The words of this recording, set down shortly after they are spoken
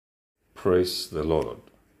Praise the Lord.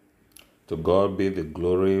 To God be the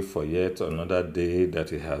glory for yet another day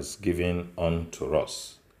that He has given unto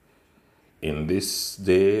us. In this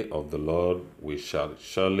day of the Lord, we shall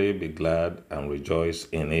surely be glad and rejoice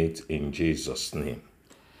in it in Jesus' name.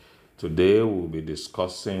 Today we'll be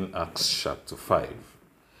discussing Acts chapter 5.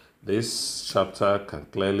 This chapter can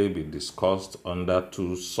clearly be discussed under two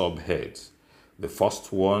subheads. The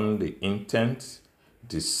first one, the intent,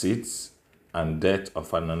 deceit, and death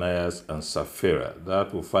of Ananias and Sapphira.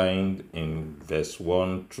 That we find in verse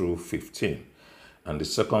 1 through 15. And the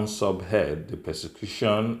second subhead, the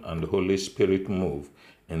persecution and the Holy Spirit move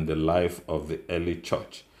in the life of the early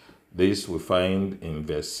church. This we find in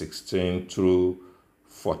verse 16 through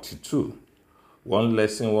 42. One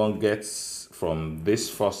lesson one gets from this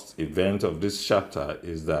first event of this chapter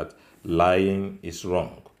is that lying is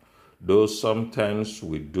wrong. Though sometimes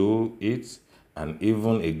we do it, and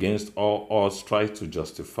even against all odds try to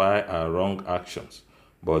justify our wrong actions.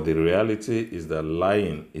 But the reality is that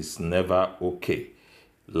lying is never okay.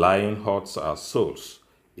 Lying hurts our souls.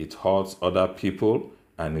 It hurts other people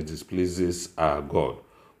and it displeases our God.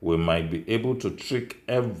 We might be able to trick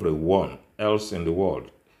everyone else in the world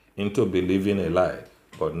into believing a lie,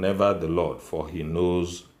 but never the Lord, for He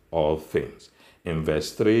knows all things. In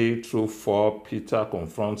verse 3 through 4, Peter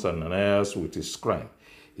confronts Ananias with his crime.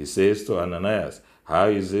 He says to Ananias, "How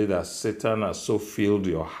is it that Satan has so filled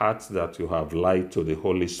your heart that you have lied to the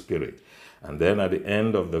Holy Spirit?" And then at the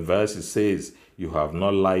end of the verse, he says, "You have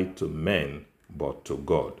not lied to men, but to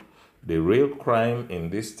God." The real crime in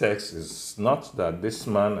this text is not that this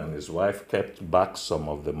man and his wife kept back some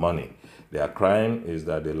of the money. Their crime is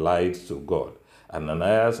that they lied to God.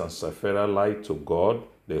 Ananias and Sapphira lied to God,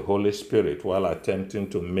 the Holy Spirit, while attempting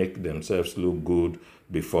to make themselves look good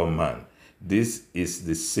before man. This is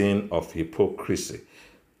the sin of hypocrisy.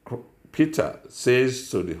 Peter says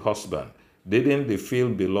to the husband, "Didn't the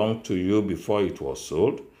field belong to you before it was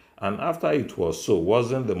sold? And after it was sold,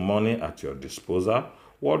 wasn't the money at your disposal?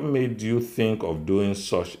 What made you think of doing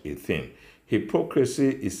such a thing?"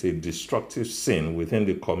 Hypocrisy is a destructive sin within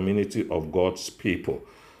the community of God's people.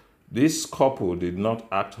 This couple did not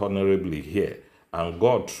act honorably here, and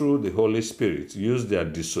God, through the Holy Spirit, used their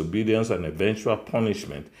disobedience and eventual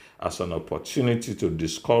punishment as an opportunity to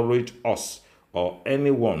discourage us or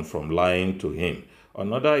anyone from lying to Him.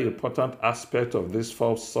 Another important aspect of this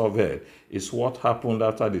false subhead is what happened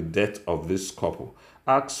after the death of this couple.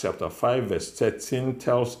 Acts chapter 5 verse 13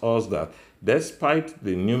 tells us that despite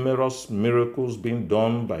the numerous miracles being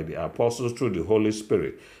done by the apostles through the Holy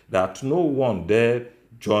Spirit, that no one there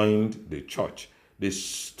joined the church. The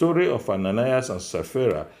story of Ananias and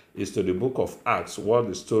Sapphira is to the book of Acts, while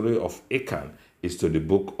the story of Achan is to the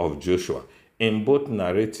book of Joshua. In both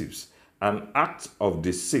narratives, an act of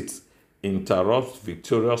deceit interrupts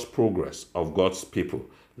victorious progress of God's people.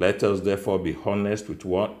 Let us therefore be honest with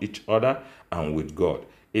each other and with God.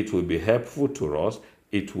 It will be helpful to us.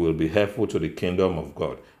 It will be helpful to the kingdom of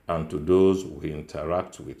God and to those we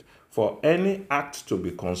interact with. For any act to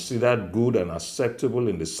be considered good and acceptable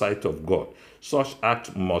in the sight of God, such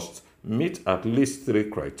act must meet at least three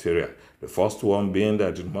criteria. The first one being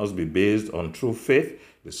that it must be based on true faith.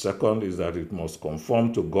 The second is that it must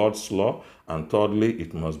conform to God's law. And thirdly,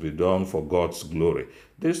 it must be done for God's glory.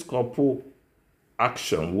 This couple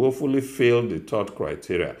action woefully failed the third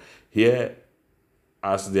criteria. Here,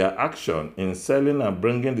 as their action in selling and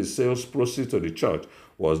bringing the sales proceeds to the church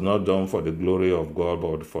was not done for the glory of God,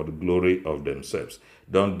 but for the glory of themselves.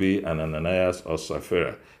 Don't be an Ananias or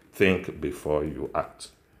Sapphira. Think before you act.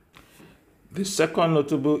 The second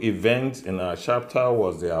notable event in our chapter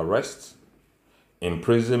was the arrest,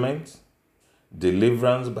 imprisonment,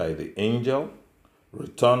 deliverance by the angel,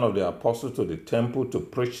 return of the apostles to the temple to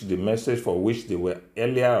preach the message for which they were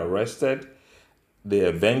earlier arrested, the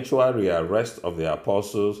eventual rearrest of the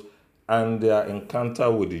apostles, and their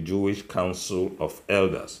encounter with the Jewish council of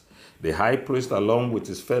elders. The high priest, along with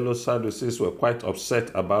his fellow Sadducees, were quite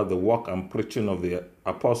upset about the work and preaching of the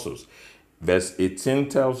apostles. Verse 18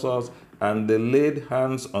 tells us, "And they laid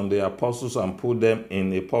hands on the apostles and put them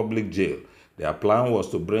in a public jail." Their plan was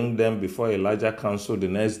to bring them before a larger council the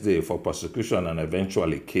next day for persecution and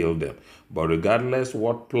eventually kill them. But regardless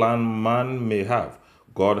what plan man may have,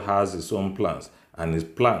 God has His own plans, and His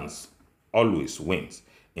plans always wins.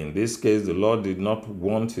 In this case, the Lord did not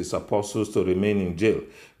want His apostles to remain in jail.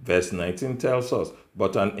 Verse 19 tells us,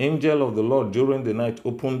 "But an angel of the Lord during the night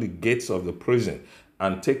opened the gates of the prison,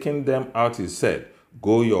 and taking them out, He said,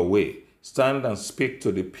 'Go your way. Stand and speak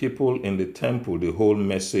to the people in the temple the whole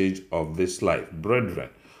message of this life.'" Brethren,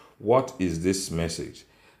 what is this message?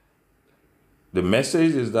 The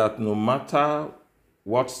message is that no matter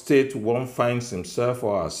what state one finds himself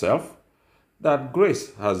or herself, that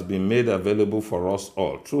grace has been made available for us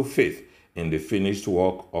all through faith in the finished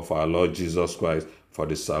work of our Lord Jesus Christ for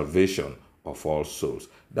the salvation of all souls.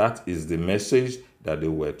 That is the message that they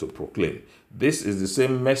were to proclaim. This is the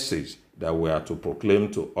same message that we are to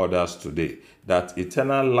proclaim to others today, that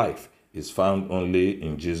eternal life is found only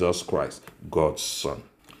in Jesus Christ, God's Son.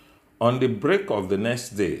 On the break of the next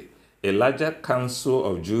day, a larger council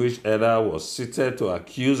of Jewish elders was seated to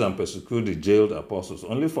accuse and persecute the jailed apostles,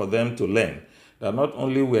 only for them to learn that not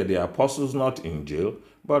only were the apostles not in jail,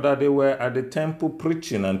 but that they were at the temple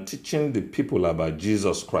preaching and teaching the people about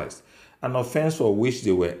Jesus Christ, an offense for which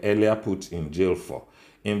they were earlier put in jail for.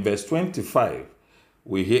 In verse 25,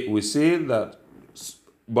 we see that,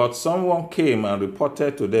 but someone came and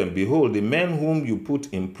reported to them, behold, the men whom you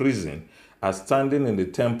put in prison are standing in the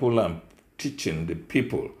temple and teaching the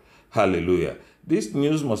people. Hallelujah. This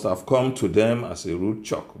news must have come to them as a rude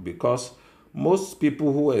shock, because most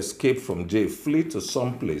people who escape from jail flee to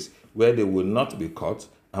some place where they will not be caught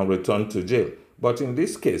and return to jail. But in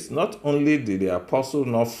this case, not only did the apostles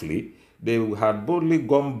not flee, they had boldly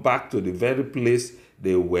gone back to the very place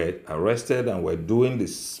they were arrested and were doing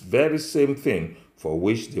this very same thing for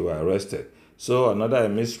which they were arrested. So another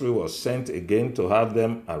emissary was sent again to have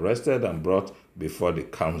them arrested and brought before the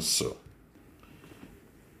council.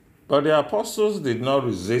 But the apostles did not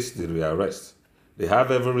resist the rearrest. They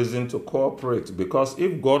have every reason to cooperate, because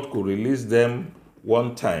if God could release them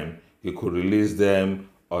one time, he could release them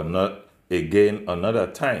or not again another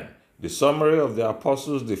time. The summary of the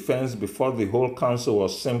apostles' defense before the whole council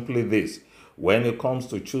was simply this: when it comes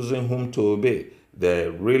to choosing whom to obey,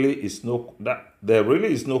 there really is no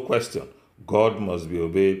question. God must be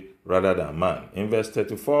obeyed rather than man. In verse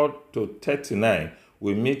 34 to 39,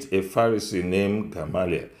 we meet a Pharisee named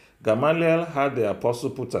Gamaliel. Gamaliel had the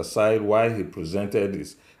apostle put aside while he presented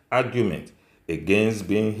his argument against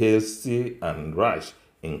being hasty and rash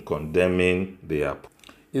in condemning the apostles.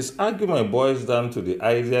 His argument boils down to the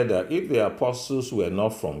idea that if the apostles were not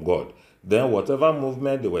from God, then whatever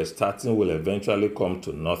movement they were starting will eventually come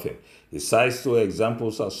to nothing. He cites two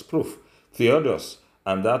examples as proof: Theodos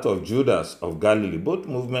and that of Judas of Galilee. Both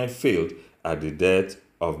movements failed at the death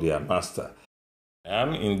of their master. I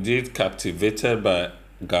am indeed captivated by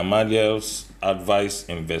Gamaliel's advice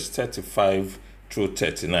in verse 35 through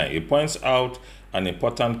 39. He points out an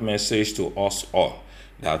important message to us all,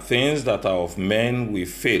 that things that are of men will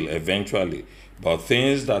fail eventually, but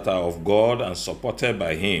things that are of God and supported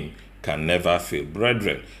by him can never fail.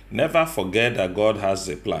 Brethren, never forget that God has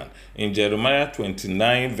a plan. In Jeremiah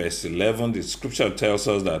 29 verse 11, the scripture tells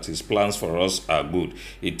us that his plans for us are good.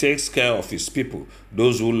 He takes care of his people,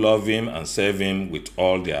 those who love him and serve him with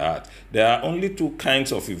all their heart. There are only two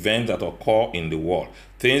kinds of events that occur in the world: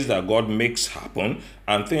 things that God makes happen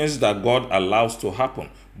and things that God allows to happen.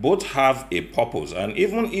 Both have a purpose, and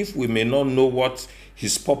even if we may not know what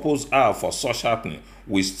his purpose are for such happening,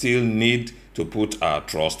 we still need to put our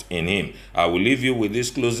trust in him. I will leave you with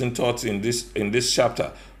this closing thoughts in this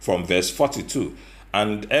chapter from verse 42.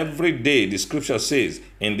 And every day, the scripture says,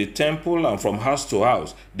 in the temple and from house to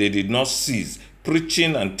house, they did not cease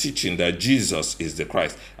preaching and teaching that Jesus is the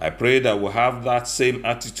Christ. I pray that we'll have that same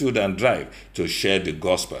attitude and drive to share the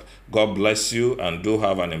gospel. God bless you, and do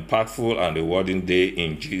have an impactful and rewarding day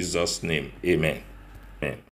in Jesus' name. Amen. Amen.